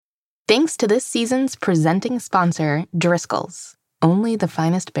Thanks to this season's presenting sponsor, Driscoll's. Only the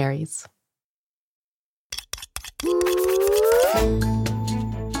finest berries.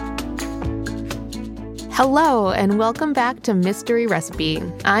 Hello, and welcome back to Mystery Recipe.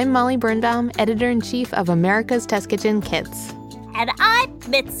 I'm Molly Birnbaum, Editor-in-Chief of America's Test Kitchen Kits. And I'm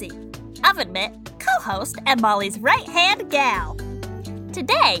Mitzi, Oven Mitt, co-host and Molly's right-hand gal.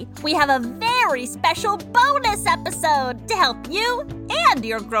 Today, we have a very special bonus episode to help you and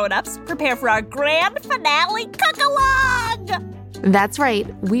your grown-ups prepare for our grand finale cook-along! That's right.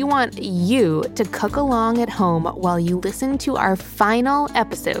 We want you to cook along at home while you listen to our final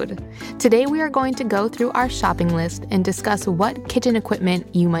episode. Today, we are going to go through our shopping list and discuss what kitchen equipment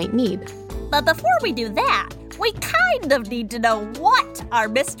you might need. But before we do that, we kind of need to know what our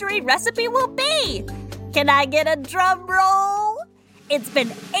mystery recipe will be. Can I get a drum roll? It's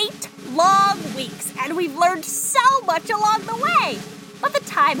been 8 long weeks, and we've learned so much along the way. But the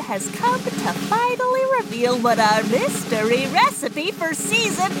time has come to finally reveal what our mystery recipe for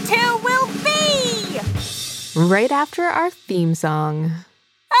Season 2 will be! Right after our theme song.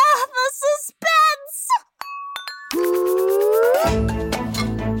 Ah, the suspense!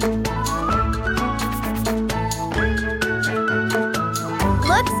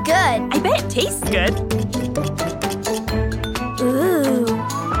 Looks good. I bet it tastes good. Ooh.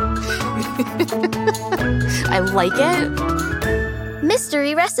 I like it.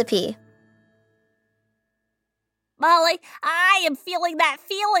 Mystery recipe. Molly, I am feeling that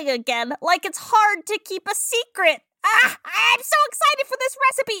feeling again, like it's hard to keep a secret. I'm so excited for this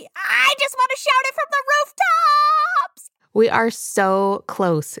recipe. I just want to shout it from the rooftops. We are so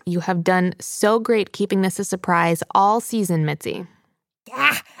close. You have done so great keeping this a surprise all season, Mitzi.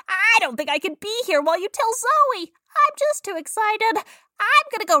 I don't think I can be here while you tell Zoe. I'm just too excited. I'm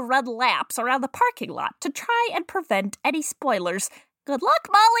going to go run laps around the parking lot to try and prevent any spoilers. Good luck,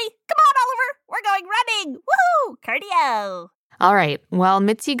 Molly. Come on, Oliver. We're going running. Woohoo! Cardio. All right. While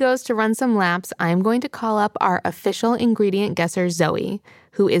Mitzi goes to run some laps, I'm going to call up our official ingredient guesser, Zoe,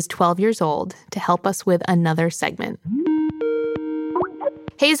 who is 12 years old, to help us with another segment.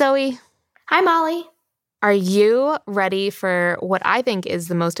 Hey, Zoe. Hi, Molly. Are you ready for what I think is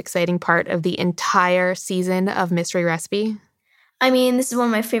the most exciting part of the entire season of Mystery Recipe? I mean, this is one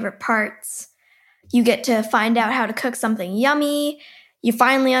of my favorite parts. You get to find out how to cook something yummy. You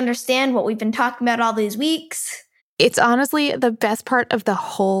finally understand what we've been talking about all these weeks. It's honestly the best part of the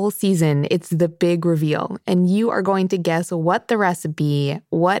whole season. It's the big reveal. And you are going to guess what the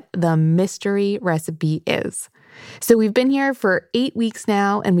mystery recipe is. So we've been here for 8 weeks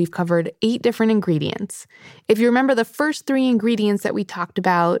now, and we've covered 8 different ingredients. If you remember the first 3 ingredients that we talked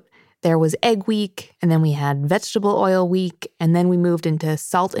about, there was egg week, and then we had vegetable oil week, and then we moved into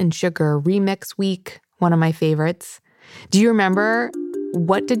salt and sugar remix week, one of my favorites. Do you remember,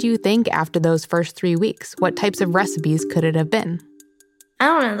 what did you think after those first 3 weeks? What types of recipes could it have been? I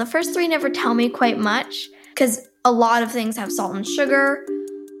don't know. The first 3 never tell me quite much because a lot of things have salt and sugar.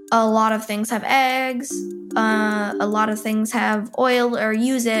 A lot of things have eggs. A lot of things have oil or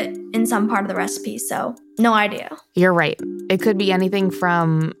use it in some part of the recipe, so no idea. You're right. It could be anything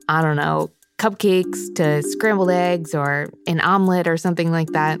from, I don't know, cupcakes to scrambled eggs or an omelet or something like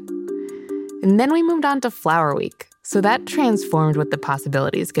that. And then we moved on to Flour Week, so that transformed what the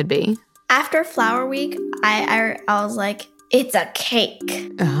possibilities could be. After Flour Week, I was like, it's a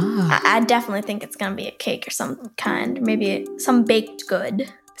cake. Oh. I definitely think it's going to be a cake or some kind, maybe some baked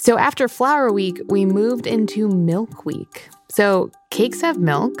good. So after Flour Week, we moved into Milk Week. So cakes have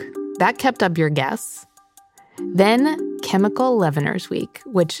milk. That kept up your guess. Then Chemical Leaveners Week,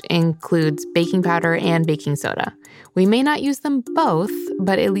 which includes baking powder and baking soda. We may not use them both,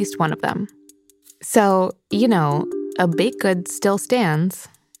 but at least one of them. So, a baked good still stands.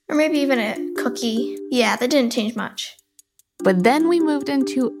 Or maybe even a cookie. Yeah, that didn't change much. But then we moved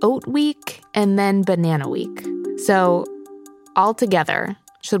into Oat Week and then Banana Week. So altogether,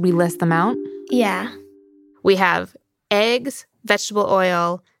 should we list them out? Yeah. We have eggs, vegetable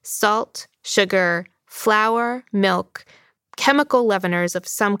oil, salt, sugar, flour, milk, chemical leaveners of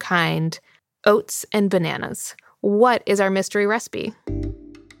some kind, oats, and bananas. What is our mystery recipe?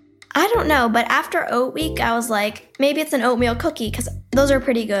 I don't know, but after Oat Week, I was like, maybe it's an oatmeal cookie because those are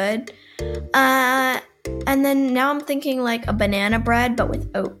pretty good. And then now I'm thinking like a banana bread, but with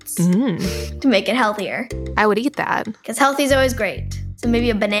oats to make it healthier. I would eat that. Because healthy is always great. So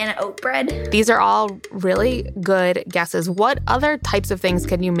maybe a banana oat bread. These are all really good guesses. What other types of things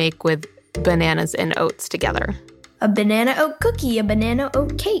can you make with bananas and oats together? A banana oat cookie, a banana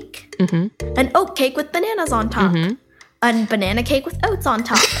oat cake. Mm-hmm. An oat cake with bananas on top. Mm-hmm. A banana cake with oats on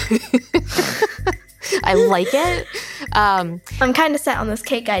top. I like it. I'm kind of set on this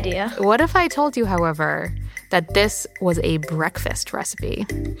cake idea. What if I told you, however, that this was a breakfast recipe?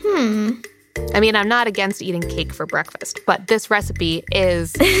 I mean, I'm not against eating cake for breakfast, but this recipe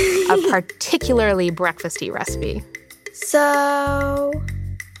is a particularly breakfasty recipe. So,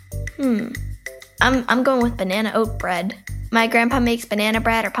 I'm going with banana oat bread. My grandpa makes banana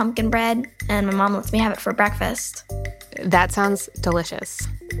bread or pumpkin bread, and my mom lets me have it for breakfast. That sounds delicious.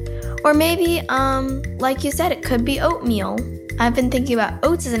 Or maybe, like you said, it could be oatmeal. I've been thinking about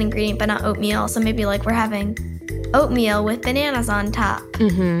oats as an ingredient, but not oatmeal. So maybe like we're having oatmeal with bananas on top.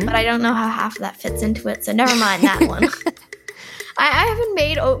 But I don't know how half of that fits into it, so never mind that one. I haven't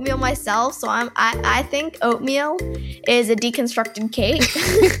made oatmeal myself, so I think oatmeal is a deconstructed cake,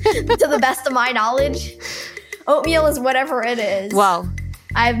 to the best of my knowledge. Oatmeal is whatever it is. Well,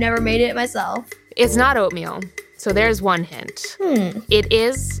 I've never made it myself. It's not oatmeal, so there's one hint. It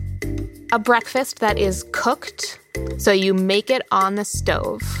is a breakfast that is cooked, so you make it on the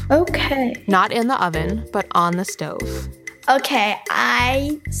stove. Okay. Not in the oven, but on the stove. Okay,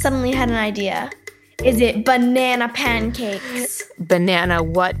 I suddenly had an idea. Is it banana pancakes? Banana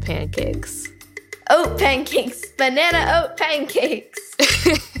what pancakes? Oat pancakes. Banana oat pancakes.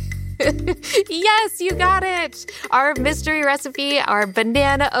 Yes, you got it. Our mystery recipe are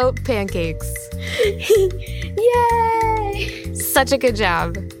banana oat pancakes. Yay! Such a good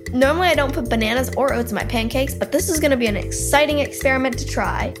job. Normally I don't put bananas or oats in my pancakes, but this is going to be an exciting experiment to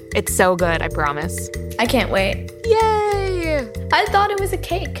try. It's so good, I promise. I can't wait. Yay! I thought it was a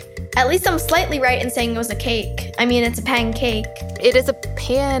cake. At least I'm slightly right in saying it was a cake. I mean, it's a pancake. It is a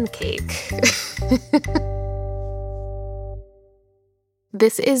pancake.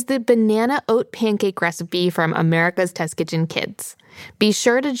 This is the banana oat pancake recipe from America's Test Kitchen Kids. Be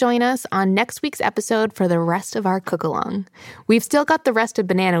sure to join us on next week's episode for the rest of our cook-along. We've still got the rest of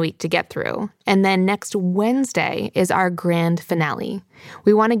Banana Week to get through, and then next Wednesday is our grand finale.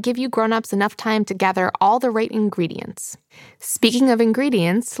 We want to give you grown-ups enough time to gather all the right ingredients. Speaking of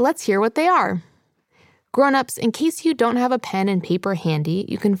ingredients, let's hear what they are. Grown-ups, in case you don't have a pen and paper handy,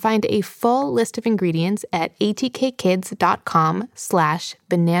 you can find a full list of ingredients at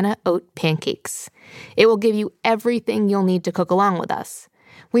atkkids.com/banana oat pancakes. It will give you everything you'll need to cook along with us.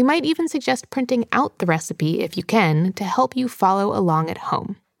 We might even suggest printing out the recipe if you can to help you follow along at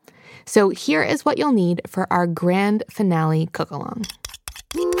home. So here is what you'll need for our grand finale cook-along.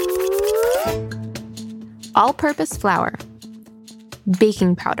 All-purpose flour,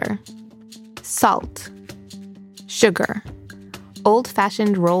 baking powder, salt, sugar,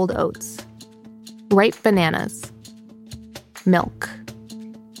 old-fashioned rolled oats, ripe bananas, milk,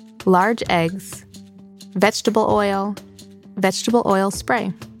 large eggs, vegetable oil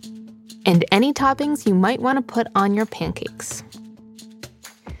spray, and any toppings you might want to put on your pancakes.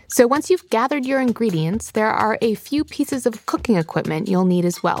 So once you've gathered your ingredients, there are a few pieces of cooking equipment you'll need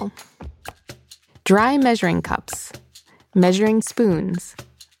as well. Dry measuring cups, measuring spoons,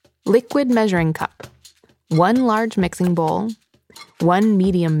 liquid measuring cup, 1 large mixing bowl, 1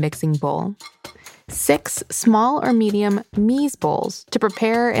 medium mixing bowl, 6 small or medium mise bowls to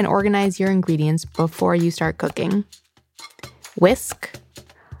prepare and organize your ingredients before you start cooking, whisk,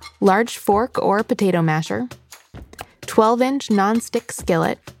 large fork or potato masher, 12-inch nonstick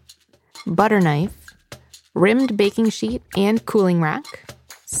skillet, butter knife, rimmed baking sheet and cooling rack,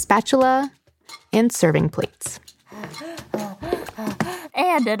 spatula, and serving plates.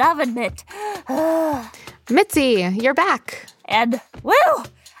 And an oven mitt. Mitzi, you're back. And, woo!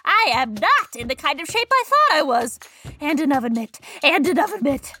 I am not in the kind of shape I thought I was. And an oven mitt. And an oven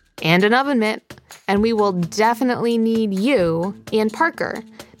mitt. And an oven mitt. And we will definitely need you and Parker.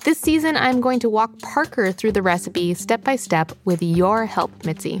 This season, I'm going to walk Parker through the recipe step by step with your help,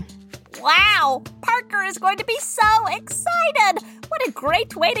 Mitzi. Wow! Parker is going to be so excited! What a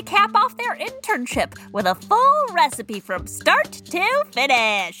great way to cap off their internship with a full recipe from start to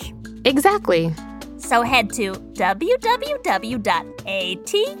finish! Exactly. So head to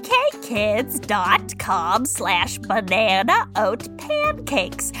www.atkkids.com/banana oat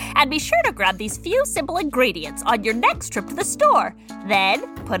pancakes and be sure to grab these few simple ingredients on your next trip to the store.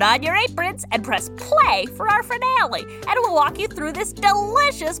 Then put on your aprons and press play for our finale, and we'll walk you through this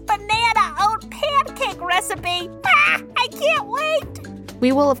delicious banana oat pancake recipe. I can't wait!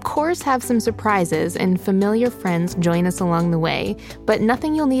 We will, of course, have some surprises and familiar friends join us along the way, but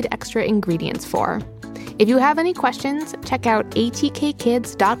nothing you'll need extra ingredients for. If you have any questions, check out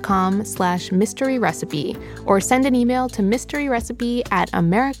atkkids.com/mystery recipe or send an email to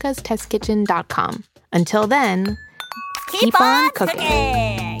mysteryrecipe@americastestkitchen.com. Until then, keep on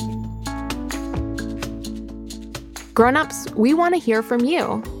cooking. Grown-ups, we want to hear from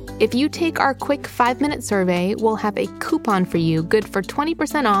you. If you take our quick 5-minute survey, we'll have a coupon for you good for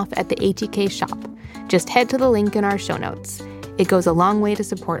 20% off at the ATK shop. Just head to the link in our show notes. It goes a long way to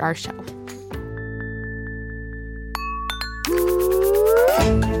support our show.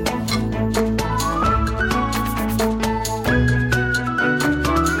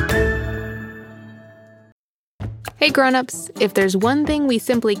 Hey grown-ups, if there's one thing we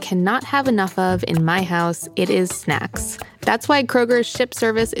simply cannot have enough of in my house, it is snacks. That's why Kroger's Ship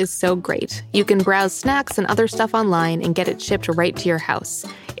service is so great. You can browse snacks and other stuff online and get it shipped right to your house.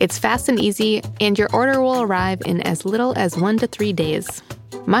 It's fast and easy, and your order will arrive in as little as 1 to 3 days.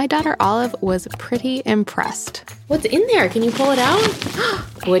 My daughter Olive was pretty impressed. What's in there? Can you pull it out?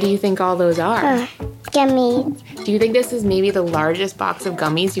 What do you think all those are? Gummies. Do you think this is maybe the largest box of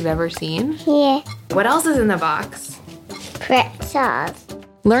gummies you've ever seen? Yeah. What else is in the box? Pretzels.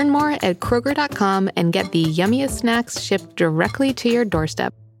 Learn more at Kroger.com and get the yummiest snacks shipped directly to your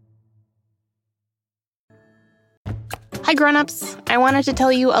doorstep. Hi grown-ups, I wanted to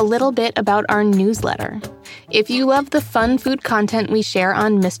tell you a little bit about our newsletter. If you love the fun food content we share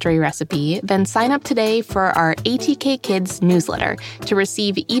on Mystery Recipe, then sign up today for our ATK Kids newsletter to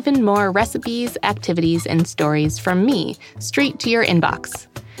receive even more recipes, activities, and stories from me, straight to your inbox.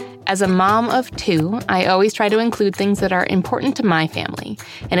 As a mom of 2, I always try to include things that are important to my family,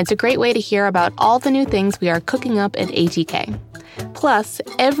 and it's a great way to hear about all the new things we are cooking up at ATK. Plus,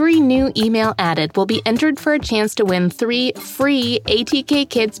 every new email added will be entered for a chance to win 3 free ATK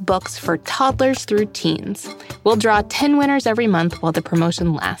Kids books for toddlers through teens. We'll draw 10 winners every month while the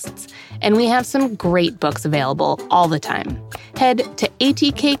promotion lasts, and we have some great books available all the time. Head to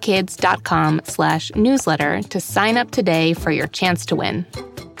atkkids.com/newsletter to sign up today for your chance to win.